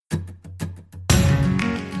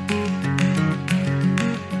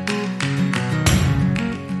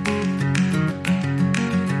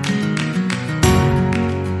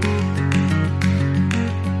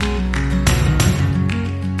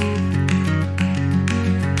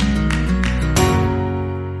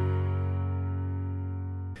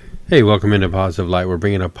Hey, welcome into Positive Light. We're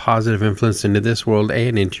bringing a positive influence into this world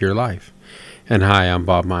and into your life. And hi, I'm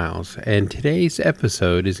Bob Miles, and today's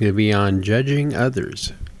episode is going to be on judging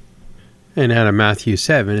others. And out of Matthew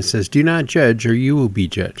 7, it says, "Do not judge, or you will be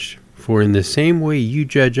judged. For in the same way you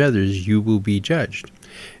judge others, you will be judged.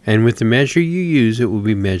 And with the measure you use, it will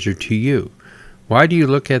be measured to you. Why do you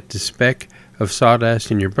look at the speck of sawdust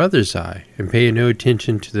in your brother's eye, and pay no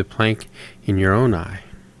attention to the plank in your own eye?"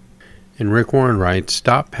 And Rick Warren writes,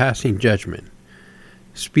 "Stop passing judgment.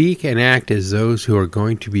 Speak and act as those who are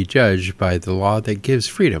going to be judged by the law that gives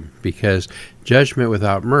freedom, because judgment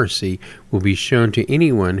without mercy will be shown to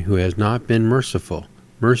anyone who has not been merciful.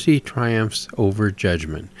 Mercy triumphs over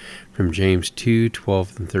judgment." From James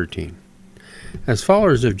 2:12 and 13. As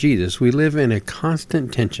followers of Jesus, we live in a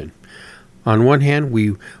constant tension. On one hand,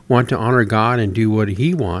 we want to honor God and do what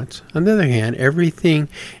He wants. On the other hand, everything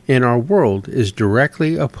in our world is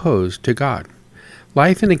directly opposed to God.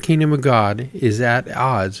 Life in the kingdom of God is at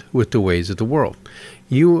odds with the ways of the world.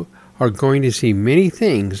 You are going to see many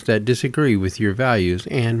things that disagree with your values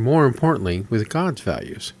and, more importantly, with God's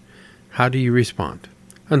values. How do you respond?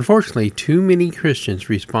 Unfortunately, too many Christians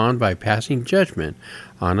respond by passing judgment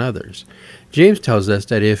on others. James tells us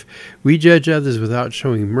that if we judge others without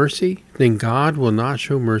showing mercy, then God will not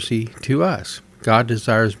show mercy to us. God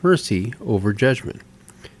desires mercy over judgment.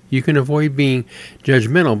 You can avoid being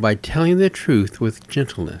judgmental by telling the truth with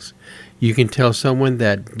gentleness. You can tell someone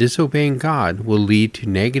that disobeying God will lead to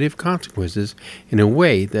negative consequences in a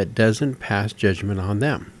way that doesn't pass judgment on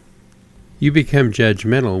them. You become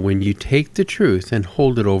judgmental when you take the truth and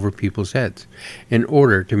hold it over people's heads in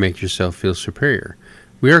order to make yourself feel superior.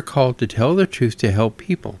 We are called to tell the truth to help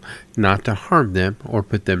people, not to harm them or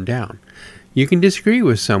put them down. You can disagree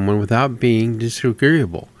with someone without being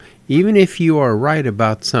disagreeable. Even if you are right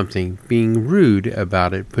about something, being rude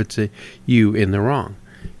about it puts you in the wrong.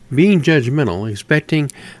 Being judgmental,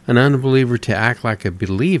 expecting an unbeliever to act like a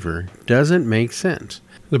believer, doesn't make sense.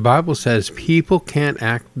 The Bible says people can't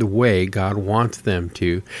act the way God wants them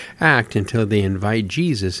to act until they invite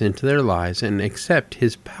Jesus into their lives and accept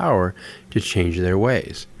His power to change their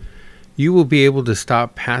ways. You will be able to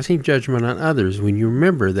stop passing judgment on others when you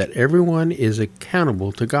remember that everyone is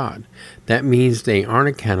accountable to God. That means they aren't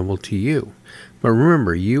accountable to you. But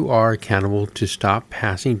remember, you are accountable to stop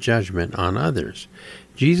passing judgment on others.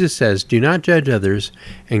 Jesus says, "Do not judge others,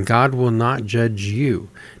 and God will not judge you.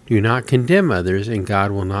 Do not condemn others, and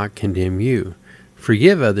God will not condemn you.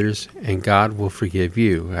 Forgive others, and God will forgive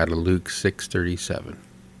you," out of Luke 6:37.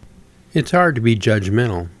 It's hard to be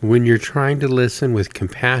judgmental when you're trying to listen with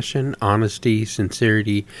compassion, honesty,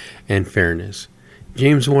 sincerity, and fairness.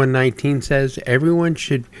 James 1:19 says, "Everyone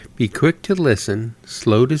should be quick to listen,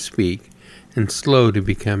 slow to speak, and slow to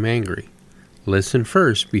become angry. Listen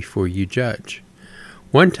first before you judge."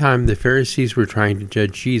 One time the Pharisees were trying to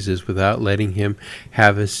judge Jesus without letting Him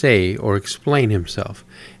have a say or explain Himself.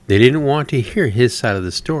 They didn't want to hear His side of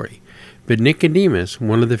the story. But Nicodemus,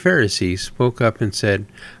 one of the Pharisees, spoke up and said,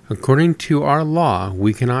 "According to our law,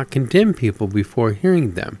 we cannot condemn people before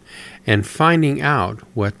hearing them and finding out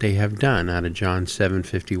what they have done," out of John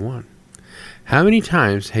 7:51. How many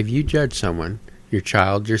times have you judged someone, your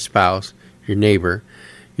child, your spouse, your neighbor,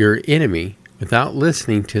 your enemy, without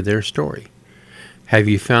listening to their story? Have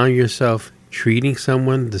you found yourself treating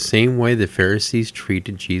someone the same way the Pharisees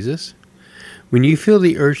treated Jesus? When you feel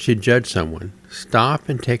the urge to judge someone, stop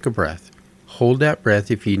and take a breath. Hold that breath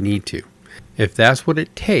if you need to. If that's what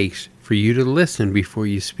it takes for you to listen before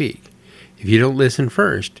you speak. If you don't listen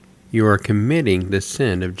first, you are committing the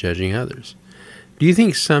sin of judging others. Do you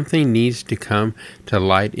think something needs to come to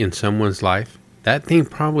light in someone's life? That thing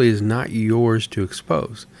probably is not yours to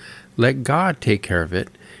expose. Let God take care of it.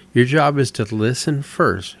 Your job is to listen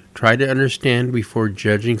first. Try to understand before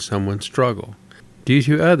judging someone's struggle. Do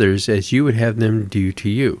to others as you would have them do to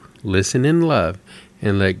you. Listen in love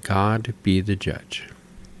and let God be the judge.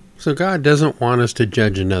 So God doesn't want us to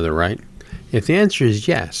judge another, right? If the answer is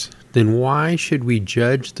yes, then why should we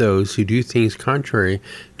judge those who do things contrary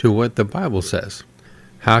to what the Bible says?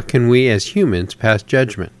 How can we as humans pass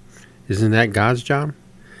judgment? Isn't that God's job?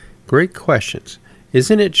 Great questions.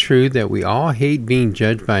 Isn't it true that we all hate being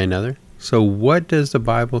judged by another? So what does the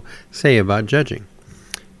Bible say about judging?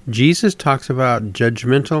 Jesus talks about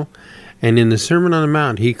judgmental, and in the Sermon on the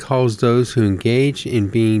Mount, He calls those who engage in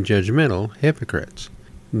being judgmental hypocrites.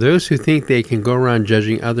 Those who think they can go around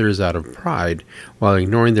judging others out of pride while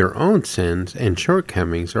ignoring their own sins and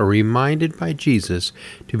shortcomings are reminded by Jesus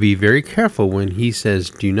to be very careful when He says,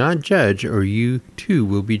 "Do not judge, or you too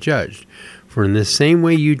will be judged. For in the same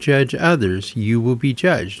way you judge others, you will be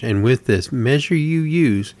judged, and with this measure you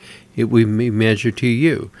use, it will be measured to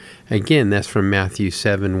you. Again, that's from Matthew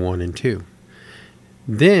 7:1-2.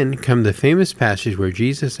 Then come the famous passage where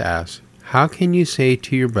Jesus asks, "How can you say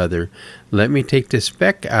to your brother, 'Let me take the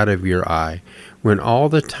speck out of your eye,' when all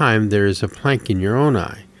the time there is a plank in your own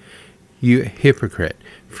eye? You hypocrite,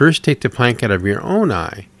 first take the plank out of your own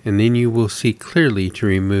eye, and then you will see clearly to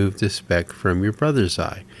remove the speck from your brother's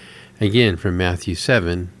eye." Again, from Matthew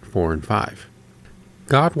 7:4-5.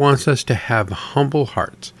 God wants us to have humble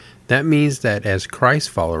hearts. That means that as Christ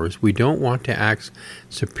followers, we don't want to act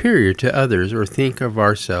superior to others or think of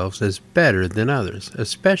ourselves as better than others,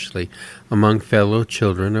 especially among fellow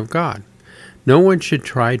children of God. No one should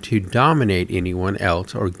try to dominate anyone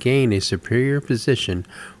else or gain a superior position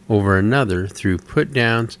over another through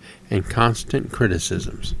put-downs and constant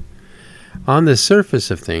criticisms. On the surface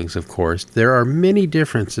of things, of course, there are many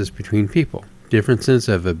differences between people. Differences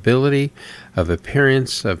of ability, of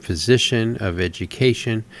appearance, of position, of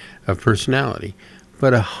education, of personality.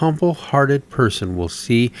 But a humble-hearted person will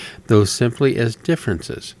see those simply as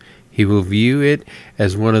differences. He will view it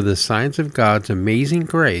as one of the signs of God's amazing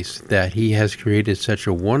grace that He has created such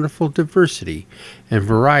a wonderful diversity and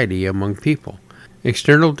variety among people.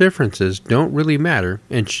 External differences don't really matter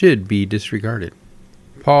and should be disregarded.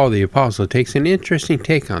 Paul the Apostle takes an interesting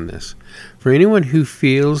take on this. For anyone who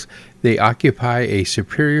feels they occupy a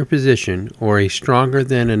superior position or a stronger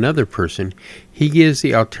than another person, he gives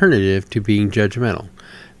the alternative to being judgmental.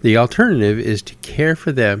 The alternative is to care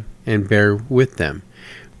for them and bear with them.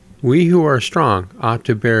 We who are strong ought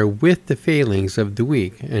to bear with the failings of the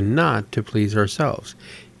weak and not to please ourselves.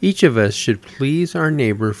 Each of us should please our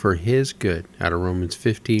neighbor for his good, out of Romans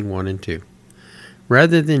 15:1-2.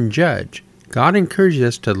 Rather than judge, God encourages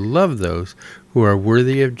us to love those who are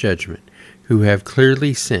worthy of judgment, who have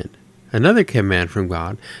clearly sinned. Another command from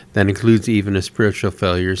God that includes even the spiritual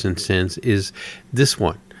failures and sins is this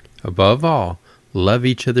one: above all, love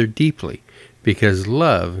each other deeply, because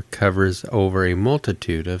love covers over a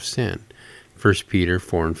multitude of sin. 1 Peter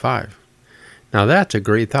 4:5. Now that's a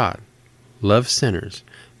great thought. Love sinners.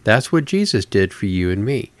 That's what Jesus did for you and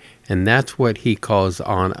me, and that's what He calls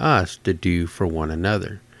on us to do for one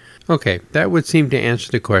another. Okay, that would seem to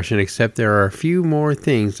answer the question, except there are a few more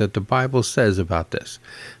things that the Bible says about this.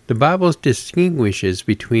 The Bible distinguishes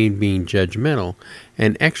between being judgmental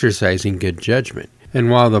and exercising good judgment. And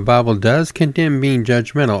while the Bible does condemn being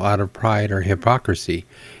judgmental out of pride or hypocrisy,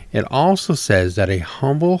 it also says that a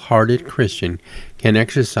humble-hearted Christian can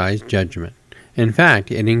exercise judgment. In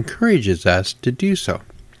fact, it encourages us to do so.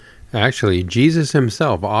 Actually, Jesus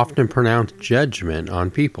Himself often pronounced judgment on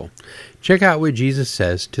people. Check out what Jesus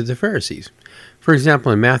says to the Pharisees. For example,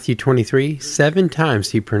 in Matthew 23, 7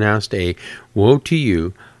 times He pronounced a "woe to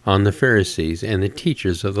you" on the Pharisees and the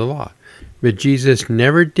teachers of the law. But Jesus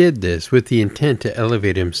never did this with the intent to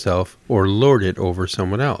elevate Himself or lord it over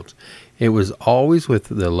someone else. It was always with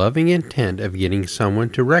the loving intent of getting someone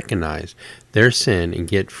to recognize their sin and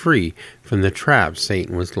get free from the traps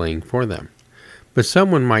Satan was laying for them. But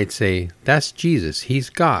someone might say, that's Jesus, He's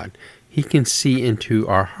God. He can see into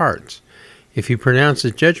our hearts. If He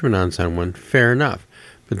pronounces judgment on someone, fair enough,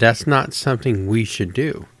 but that's not something we should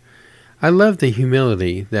do. I love the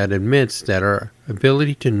humility that admits that our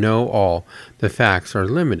ability to know all the facts are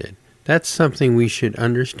limited. That's something we should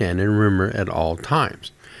understand and remember at all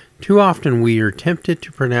times. Too often we are tempted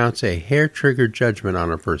to pronounce a hair-trigger judgment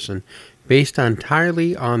on a person based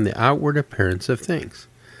entirely on the outward appearance of things.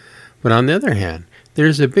 But on the other hand, there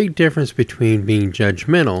is a big difference between being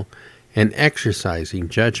judgmental and exercising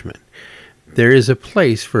judgment. There is a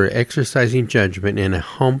place for exercising judgment in a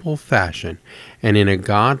humble fashion and in a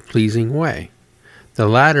God-pleasing way. The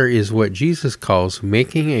latter is what Jesus calls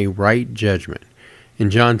making a right judgment. In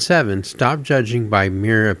John 7, stop judging by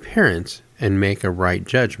mere appearance and make a right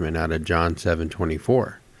judgment, out of John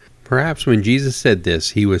 7:24. Perhaps when Jesus said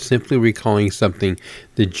this, He was simply recalling something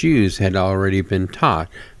the Jews had already been taught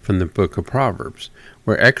from the book of Proverbs,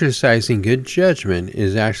 where exercising good judgment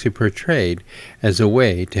is actually portrayed as a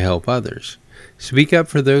way to help others. Speak up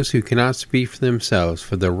for those who cannot speak for themselves,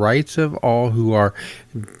 for the rights of all who are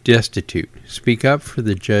destitute. Speak up for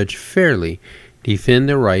the judge fairly. Defend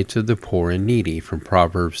the rights of the poor and needy, from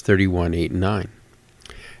Proverbs 31:8-9.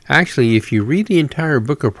 Actually, if you read the entire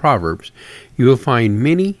book of Proverbs, you will find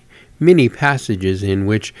many passages in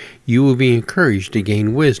which you will be encouraged to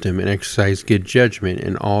gain wisdom and exercise good judgment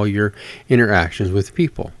in all your interactions with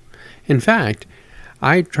people. In fact,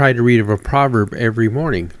 I try to read a proverb every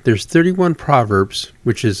morning. There's 31 proverbs,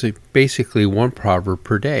 which is basically one proverb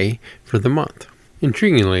per day for the month.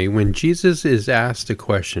 Intriguingly, when Jesus is asked the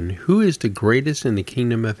question, who is the greatest in the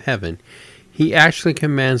kingdom of heaven, he actually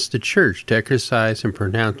commands the church to exercise and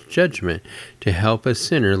pronounce judgment to help a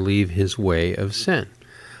sinner leave his way of sin.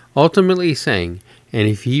 Ultimately saying, and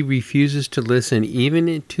if he refuses to listen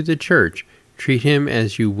even to the church, treat him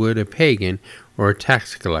as you would a pagan or a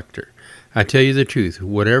tax collector. I tell you the truth,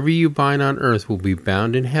 whatever you bind on earth will be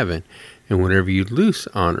bound in heaven, and whatever you loose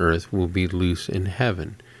on earth will be loose in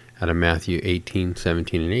heaven. Out of Matthew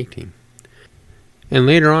 18:17 and 18. And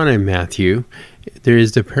later on in Matthew, there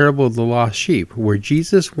is the parable of the lost sheep, where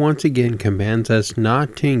Jesus once again commands us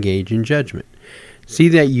not to engage in judgment. See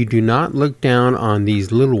that you do not look down on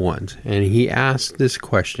these little ones. And he asks this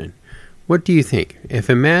question, what do you think? If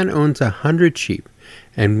a man owns 100 sheep,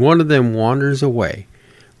 and one of them wanders away,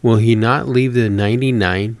 will he not leave the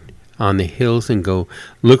 99 on the hills and go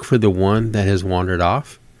look for the one that has wandered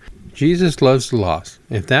off? Jesus loves the lost.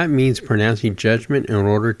 If that means pronouncing judgment in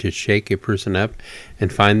order to shake a person up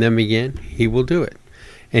and find them again, he will do it.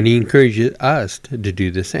 And he encourages us to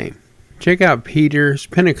do the same. Check out Peter's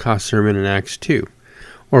Pentecost sermon in Acts 2,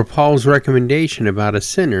 or Paul's recommendation about a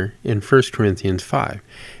sinner in 1 Corinthians 5.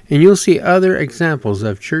 And you'll see other examples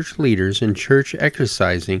of church leaders and church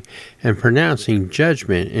exercising and pronouncing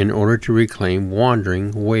judgment in order to reclaim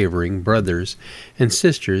wandering, wavering brothers and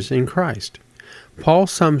sisters in Christ. Paul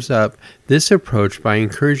sums up this approach by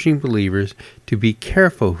encouraging believers to be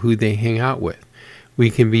careful who they hang out with.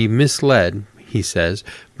 We can be misled, he says,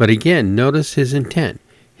 but again, notice his intent,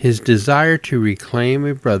 his desire to reclaim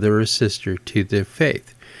a brother or sister to the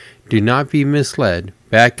faith. Do not be misled.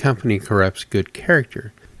 Bad company corrupts good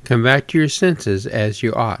character. Come back to your senses as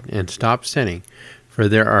you ought, and stop sinning, for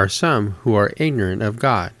there are some who are ignorant of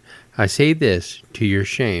God. I say this to your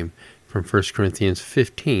shame, from 1 Corinthians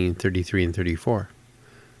 15:33 and 34.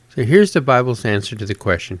 So here's the Bible's answer to the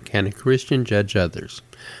question, can a Christian judge others?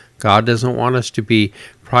 God doesn't want us to be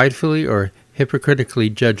pridefully or hypocritically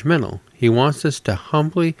judgmental. He wants us to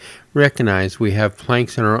humbly recognize we have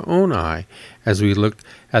planks in our own eye as we look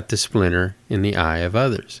at the splinter in the eye of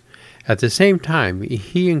others. At the same time,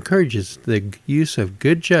 he encourages the use of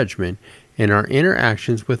good judgment in our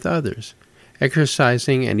interactions with others,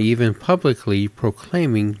 exercising and even publicly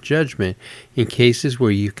proclaiming judgment in cases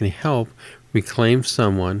where you can help reclaim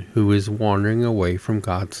someone who is wandering away from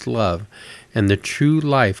God's love and the true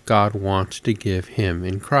life God wants to give him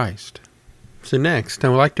in Christ. So next, I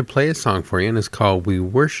would like to play a song for you, and it's called We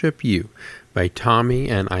Worship You by Tommy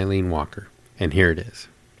and Eileen Walker. And here it is.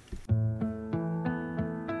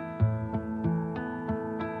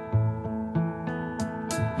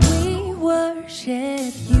 We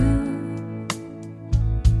worship you,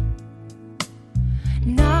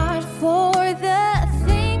 not for the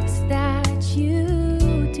things that you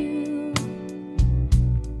do,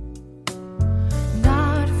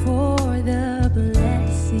 not for the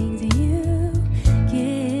blessings you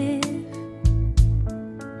give.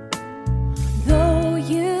 Though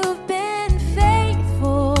you've been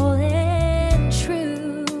faithful and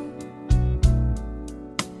true,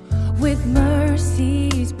 with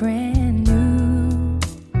mercies brand new,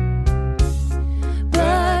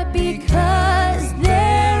 but because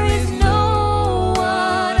there is no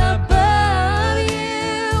one above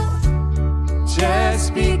you,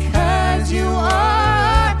 just because you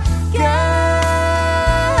are God,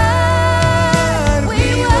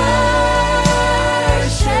 we worship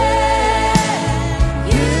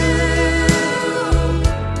you.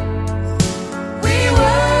 We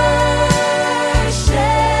worship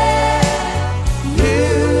you.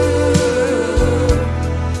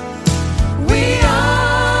 We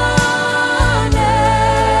honor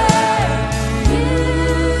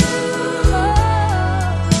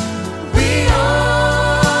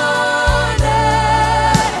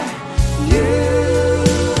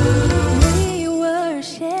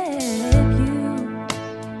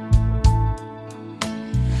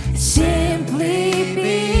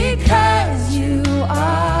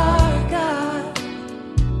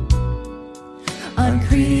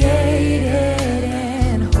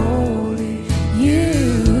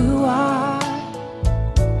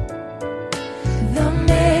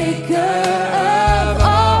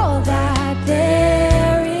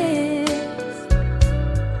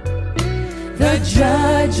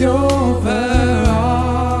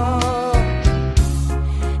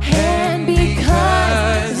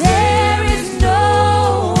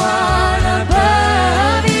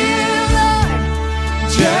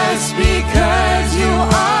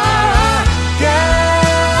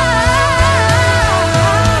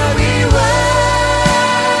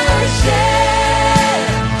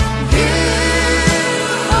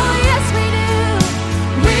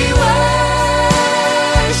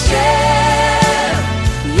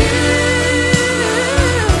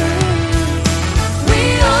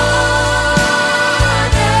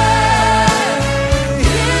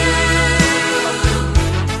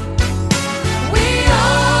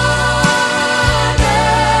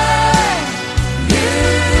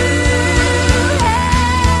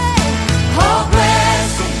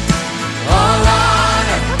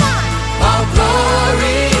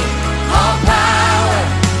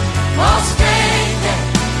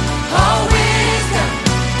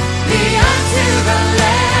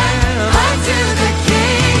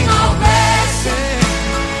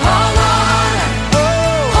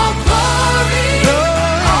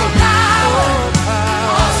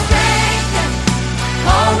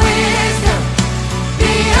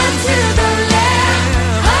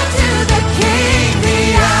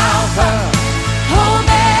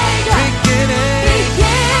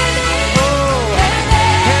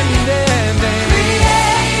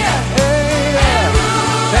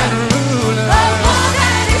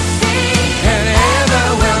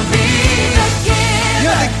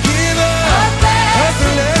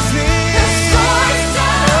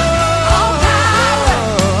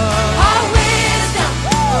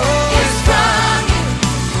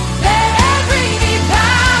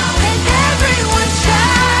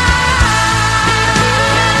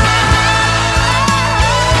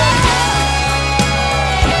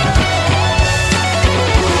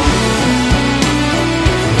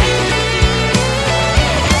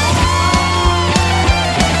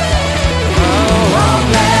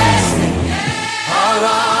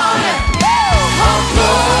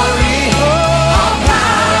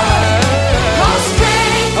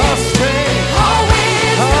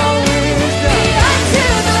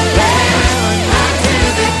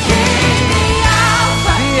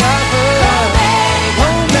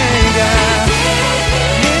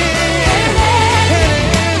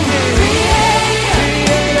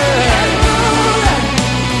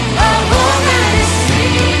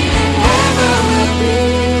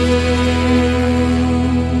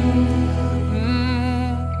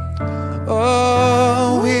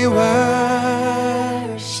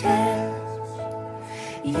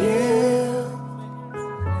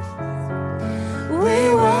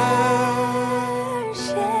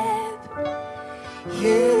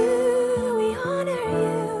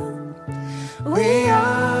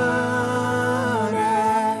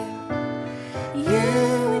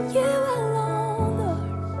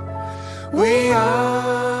We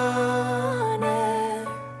honor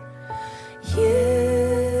you,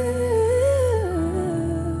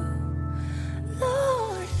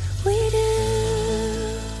 Lord, we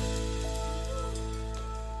do.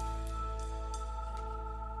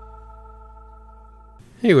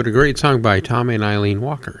 Hey, what a great song by Tommy and Eileen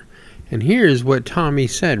Walker. And here's what Tommy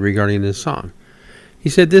said regarding this song. He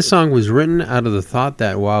said this song was written out of the thought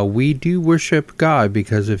that while we do worship God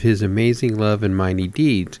because of his amazing love and mighty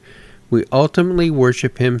deeds, we ultimately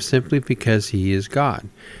worship him simply because he is God.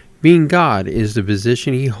 Being God is the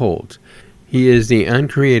position he holds. He is the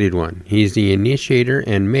uncreated one. He is the initiator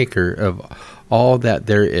and maker of all that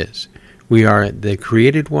there is. We are the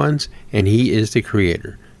created ones, and he is the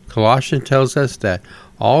creator. Colossians tells us that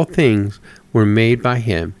all things were made by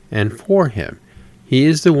him and for him. He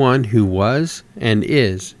is the one who was and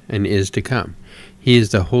is to come. He is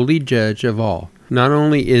the holy judge of all. Not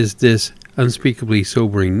only is this unspeakably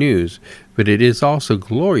sobering news, but it is also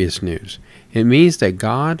glorious news. It means that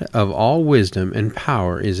God of all wisdom and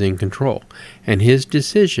power is in control, and his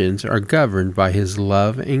decisions are governed by his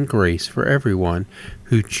love and grace for everyone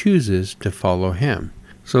who chooses to follow him.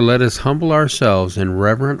 So let us humble ourselves in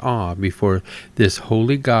reverent awe before this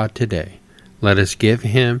holy God today. Let us give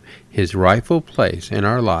him his rightful place in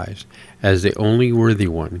our lives as the only worthy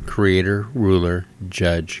one, creator, ruler,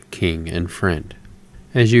 judge, king, and friend.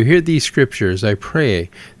 As you hear these scriptures, I pray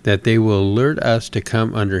that they will alert us to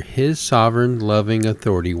come under his sovereign, loving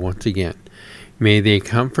authority once again. May they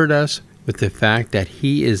comfort us with the fact that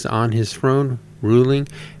he is on his throne, ruling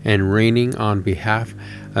and reigning on behalf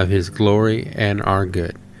of his glory and our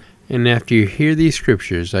good. And after you hear these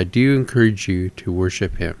scriptures, I do encourage you to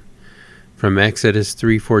worship him. From Exodus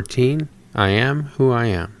 3:14, I am who I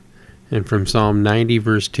am. And from Psalm 90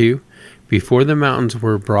 verse 2, before the mountains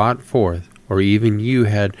were brought forth, or even you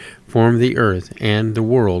had formed the earth and the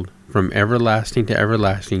world, from everlasting to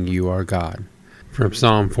everlasting you are God. From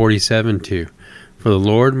Psalm 47:2, for the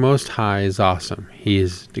Lord Most High is awesome. He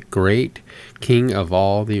is the great King of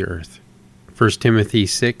all the earth. 1 Timothy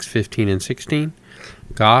 6:15 and 16,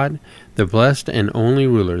 God, the blessed and only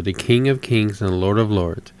ruler, the King of kings and Lord of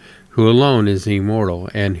lords, who alone is immortal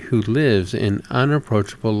and who lives in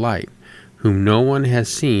unapproachable light, whom no one has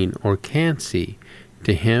seen or can see,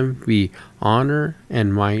 to him be honor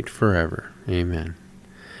and might forever. Amen.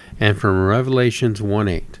 And from Revelations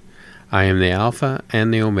 1:8, I am the Alpha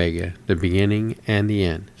and the Omega, the beginning and the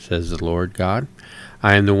end, says the Lord God.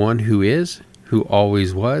 I am the one who is, who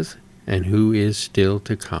always was, and who is still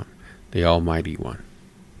to come, the Almighty One.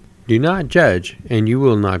 Do not judge, and you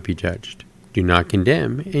will not be judged. Do not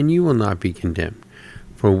condemn, and you will not be condemned.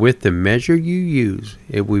 For with the measure you use,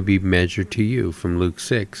 it will be measured to you, from Luke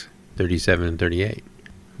 6:37 and 38.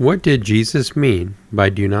 What did Jesus mean by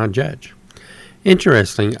do not judge?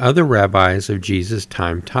 Interesting, other rabbis of Jesus'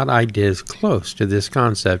 time taught ideas close to this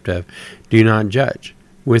concept of do not judge,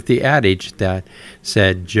 with the adage that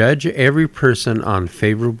said, judge every person on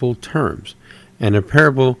favorable terms, and a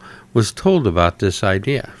parable was told about this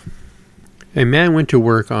idea. A man went to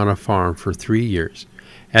work on a farm for 3 years.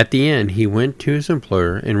 At the end, he went to his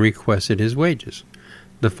employer and requested his wages.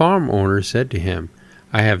 The farm owner said to him,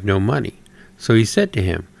 I have no money. So he said to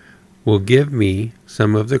him, well, give me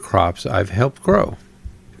some of the crops I've helped grow.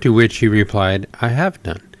 To which he replied, I have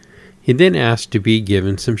none. He then asked to be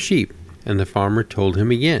given some sheep, and the farmer told him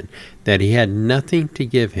again that he had nothing to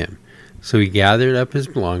give him. So he gathered up his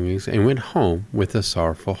belongings and went home with a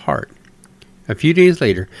sorrowful heart. A few days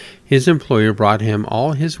later, his employer brought him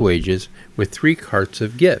all his wages with 3 carts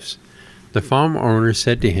of gifts. The farm owner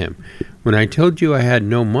said to him, when I told you I had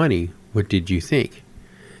no money, what did you think?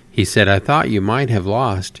 He said, I thought you might have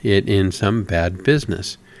lost it in some bad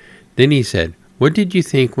business. Then he said, what did you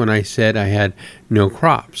think when I said I had no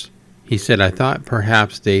crops? He said, I thought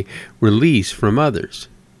perhaps they were leased from others.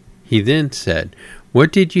 He then said,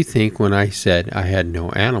 what did you think when I said I had no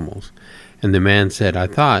animals? And the man said, I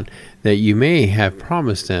thought that you may have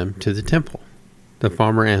promised them to the temple. The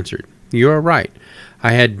farmer answered, you are right.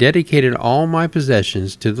 I had dedicated all my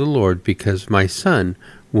possessions to the Lord because my son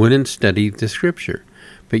wouldn't study the scripture.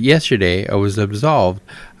 But yesterday I was absolved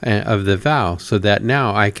of the vow, so that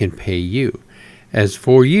now I can pay you. As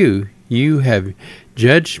for you, you have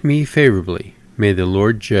judged me favorably. May the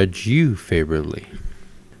Lord judge you favorably.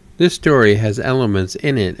 This story has elements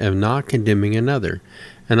in it of not condemning another,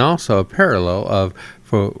 and also a parallel of,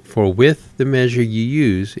 for with the measure you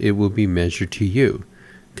use, it will be measured to you.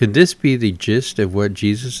 Could this be the gist of what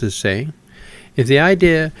Jesus is saying? If the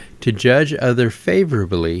idea to judge others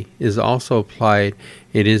favorably is also applied,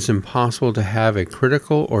 it is impossible to have a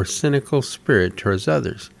critical or cynical spirit towards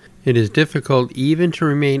others. It is difficult even to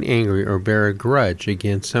remain angry or bear a grudge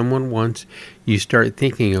against someone once you start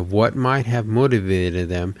thinking of what might have motivated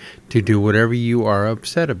them to do whatever you are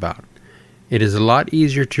upset about. It is a lot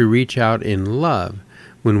easier to reach out in love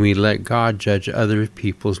when we let God judge other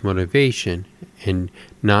people's motivation and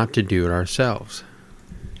not to do it ourselves.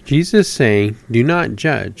 Jesus saying, "Do not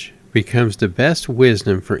judge," becomes the best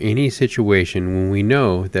wisdom for any situation when we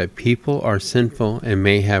know that people are sinful and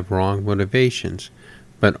may have wrong motivations,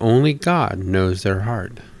 but only God knows their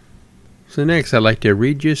heart. So next I'd like to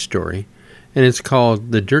read you a story, and it's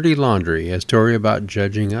called The Dirty Laundry, a story about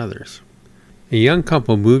judging others. A young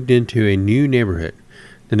couple moved into a new neighborhood.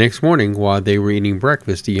 The next morning, while they were eating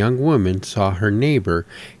breakfast, the young woman saw her neighbor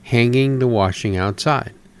hanging the washing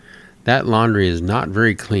outside. That laundry is not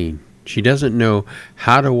very clean. She doesn't know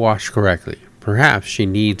how to wash correctly. Perhaps she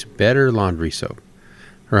needs better laundry soap.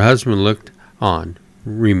 Her husband looked on,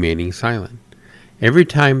 remaining silent. Every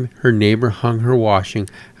time her neighbor hung her washing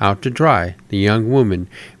out to dry, the young woman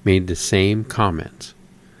made the same comments.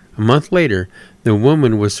 A month later, the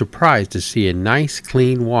woman was surprised to see a nice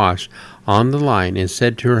clean wash on the line and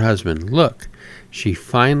said to her husband, "Look, she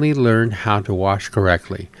finally learned how to wash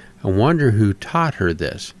correctly. I wonder who taught her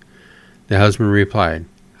this." The husband replied,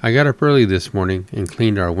 "I got up early this morning and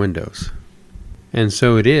cleaned our windows." And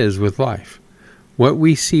so it is with life. What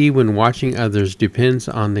we see when watching others depends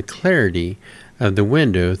on the clarity of the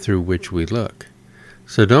window through which we look.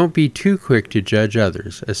 So don't be too quick to judge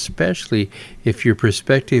others, especially if your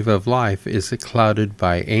perspective of life is clouded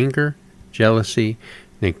by anger, jealousy,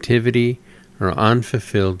 negativity, or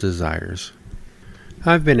unfulfilled desires.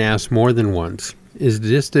 I've been asked more than once, is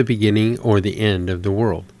this the beginning or the end of the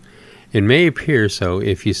world? It may appear so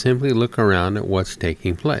if you simply look around at what's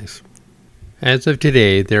taking place. As of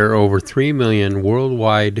today, there are over 3 million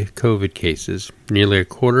worldwide COVID cases, nearly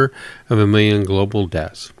 250,000 global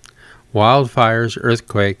deaths, wildfires,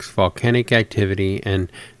 earthquakes, volcanic activity,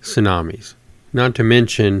 and tsunamis. Not to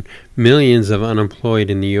mention millions of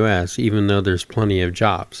unemployed in the U.S., even though there's plenty of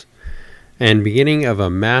jobs. And beginning of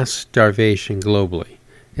a mass starvation globally.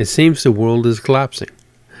 It seems the world is collapsing.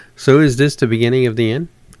 So is this the beginning of the end?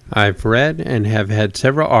 I've read and have had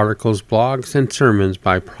several articles, blogs, and sermons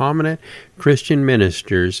by prominent Christian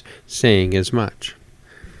ministers saying as much.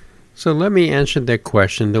 So let me answer that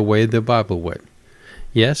question the way the Bible would.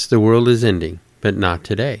 Yes, the world is ending, but not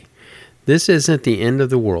today. This isn't the end of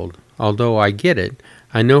the world. Although I get it,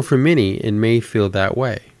 I know for many it may feel that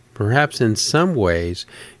way. Perhaps in some ways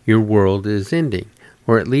your world is ending,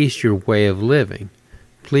 or at least your way of living.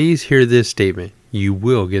 Please hear this statement. You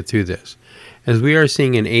will get through this. As we are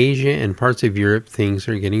seeing in Asia and parts of Europe, things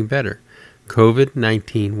are getting better.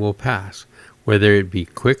 COVID-19 will pass. Whether it be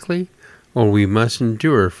quickly or we must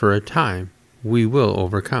endure for a time, we will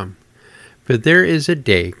overcome. But there is a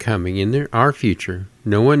day coming in our future.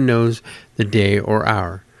 No one knows the day or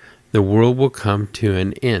hour. The world will come to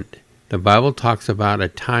an end. The Bible talks about a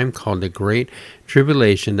time called the Great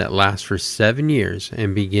Tribulation that lasts for 7 years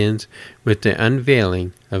and begins with the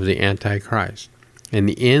unveiling of the Antichrist, and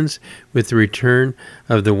it ends with the return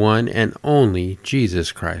of the one and only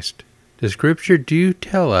Jesus Christ. The Scripture do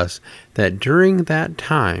tell us that during that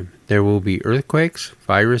time there will be earthquakes,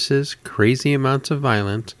 viruses, crazy amounts of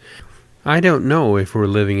violence. I don't know if we're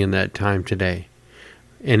living in that time today.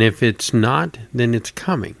 And if it's not, then it's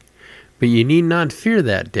coming. But you need not fear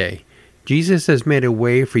that day. Jesus has made a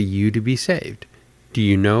way for you to be saved. Do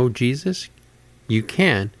you know Jesus? You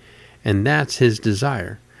can, and that's His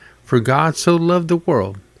desire. For God so loved the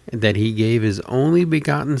world that He gave His only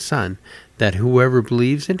begotten Son, that whoever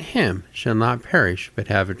believes in Him shall not perish but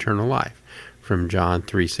have eternal life. From John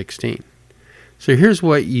 3:16. So here's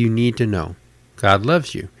what you need to know. God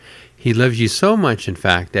loves you. He loves you so much, in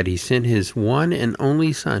fact, that He sent His one and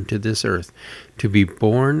only Son to this earth to be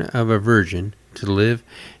born of a virgin, to live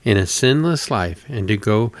in a sinless life, and to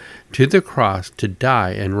go to the cross to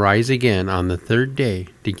die and rise again on the third day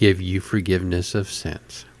to give you forgiveness of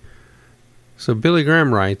sins. So Billy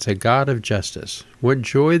Graham writes, a God of justice. What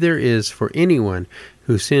joy there is for anyone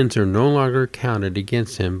whose sins are no longer counted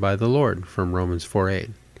against him by the Lord, from Romans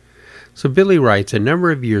 4:8. So Billy writes, a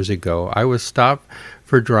number of years ago, I was stopped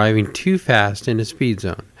for driving too fast in a speed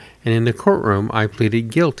zone, and in the courtroom I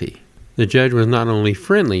pleaded guilty. The judge was not only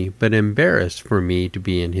friendly, but embarrassed for me to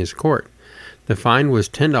be in his court. The fine was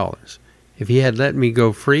 $10. If he had let me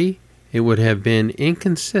go free, it would have been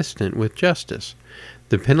inconsistent with justice.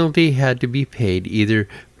 The penalty had to be paid either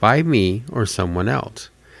by me or someone else.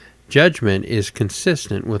 Judgment is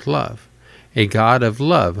consistent with love. A God of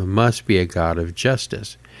love must be a God of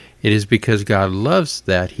justice. It is because God loves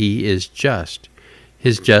that He is just.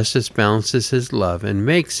 His justice balances his love and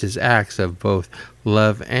makes his acts of both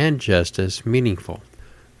love and justice meaningful.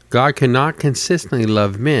 God could not consistently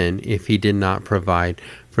love men if he did not provide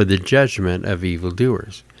for the judgment of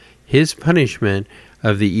evildoers. His punishment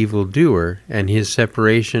of the evildoer and his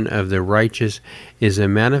separation of the righteous is a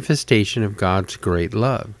manifestation of God's great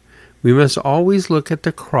love. We must always look at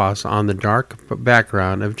the cross on the dark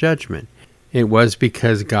background of judgment. It was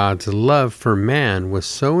because God's love for man was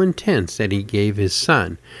so intense that he gave his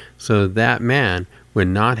Son so that man would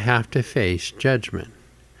not have to face judgment.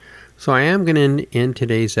 So I am going to end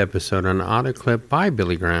today's episode on an audio clip by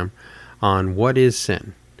Billy Graham on what is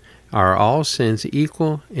sin. Are all sins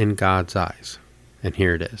equal in God's eyes? And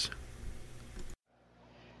here it is.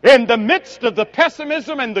 In the midst of the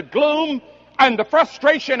pessimism and the gloom and the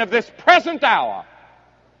frustration of this present hour,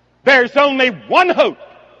 there's only one hope.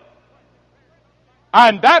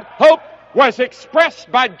 And that hope was expressed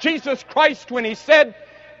by Jesus Christ when he said,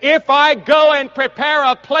 "If I go and prepare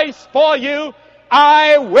a place for you,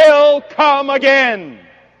 I will come again."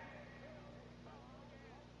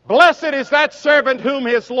 Blessed is that servant whom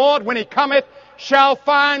his Lord, when he cometh, shall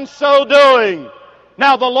find so doing.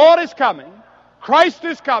 Now the Lord is coming, Christ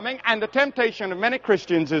is coming, and the temptation of many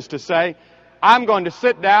Christians is to say, I'm going to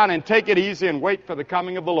sit down and take it easy and wait for the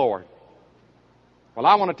coming of the Lord. Well,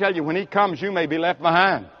 I want to tell you, when he comes, you may be left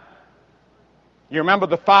behind. You remember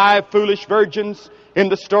the 5 foolish virgins in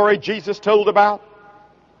the story Jesus told about?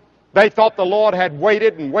 They thought the Lord had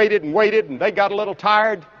waited and waited and waited, and they got a little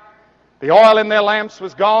tired. The oil in their lamps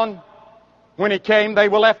was gone. When he came, they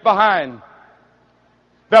were left behind.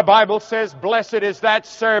 The Bible says, blessed is that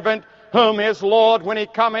servant whom his Lord, when he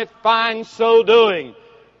cometh, finds so doing.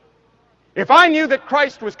 If I knew that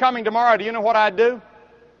Christ was coming tomorrow, do you know what I'd do?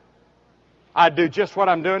 I'd do just what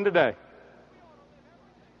I'm doing today.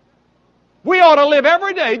 We ought to live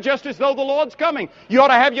every day just as though the Lord's coming. You ought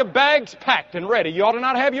to have your bags packed and ready. You ought to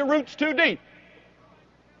not have your roots too deep.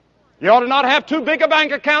 You ought to not have too big a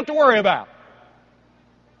bank account to worry about.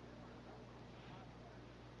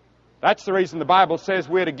 That's the reason the Bible says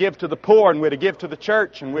we're to give to the poor, and we're to give to the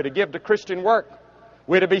church, and we're to give to Christian work.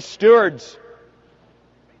 We're to be stewards.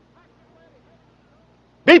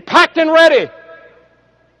 Be packed and ready.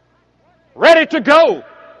 Ready to go.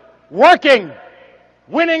 Working.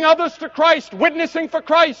 Winning others to Christ. Witnessing for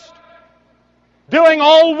Christ. Doing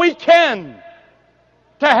all we can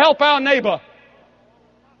to help our neighbor.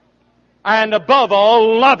 And above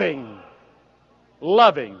all, loving.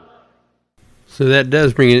 Loving. So that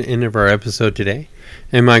does bring an end of our episode today.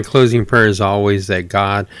 And my closing prayer is always that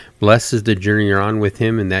God blesses the journey you're on with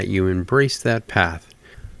him and that you embrace that path.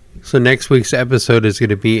 So next week's episode is going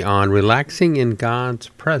to be on relaxing in God's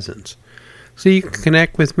presence. So you can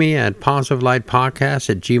connect with me at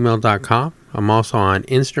positivelightpodcast@gmail.com. I'm also on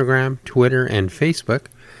Instagram, Twitter, and Facebook.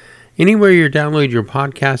 Anywhere you download your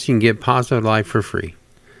podcast, you can get Positive Light for free.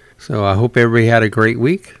 So I hope everybody had a great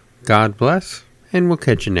week. God bless, and we'll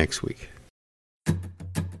catch you next week.